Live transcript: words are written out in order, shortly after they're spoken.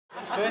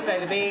Birthday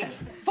the big.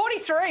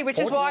 43, which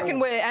is why I can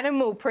wear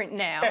animal print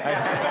now.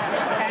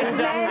 It's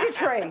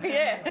mandatory.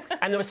 Yeah.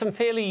 And there was some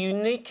fairly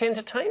unique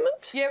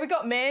entertainment? Yeah, we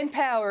got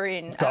Manpower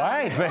in.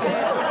 Great.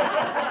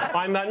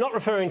 I'm not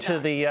referring to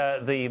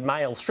the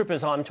male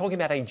strippers. I'm talking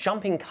about a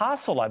jumping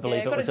castle, I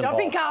believe it was involved.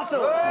 Jumping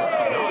castle.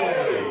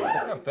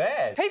 Not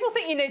bad. People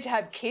think you need to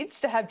have kids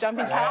to have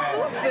jumping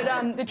castles,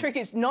 but the trick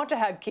is not to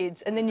have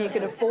kids, and then you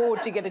can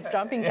afford to get a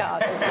jumping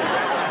castle.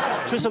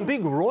 To some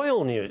big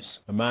royal news.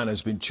 A man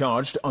has been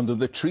charged under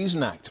the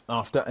Treason Act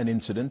after an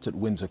incident at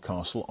Windsor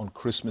Castle on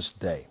Christmas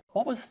Day.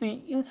 What was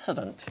the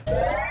incident?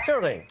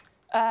 Geraldine?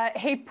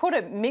 He put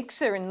a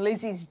mixer in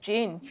Lizzie's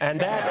gin. And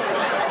that's...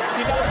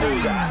 You don't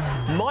do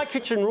that. My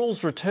Kitchen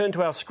Rules returned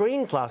to our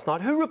screens last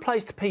night. Who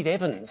replaced Pete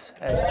Evans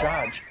as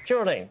judge?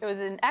 Geraldine? It was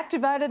an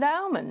activated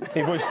almond.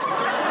 It was...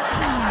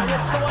 And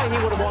that's the way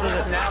he would have wanted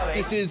it now.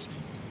 This is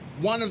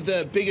one of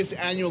the biggest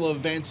annual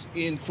events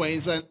in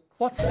Queensland.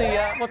 What's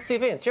the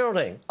event,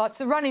 Geraldine? Oh, it's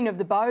the running of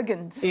the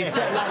bogans. It's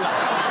very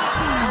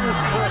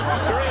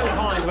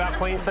kind to our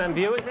Queensland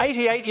viewers.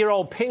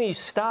 88-year-old Penny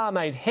Starr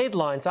made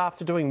headlines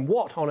after doing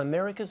what on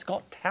America's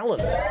Got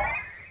Talent?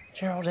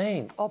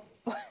 Geraldine? Oh,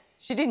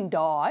 she didn't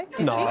die, did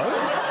she? No. Rule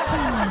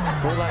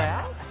that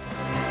out?